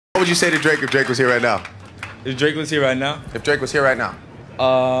What would you say to Drake if Drake was here right now? If Drake was here right now? If Drake was here right now.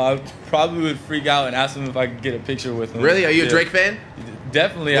 I probably would freak out and ask him if I could get a picture with him. Really? Are you a Drake fan?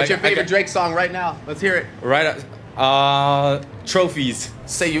 Definitely. What's your favorite Drake song right now? Let's hear it. Right. Trophies.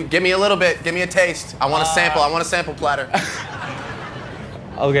 Give me a little bit. Give me a taste. I want a sample. I want a sample platter.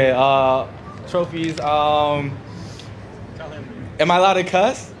 Okay. Trophies. Am I allowed to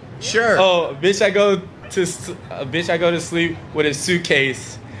cuss? Sure. Oh, bitch! I go to sleep with a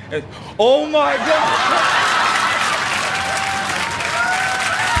suitcase. Oh my God.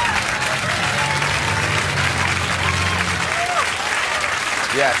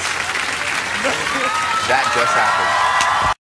 Yes. That just happened.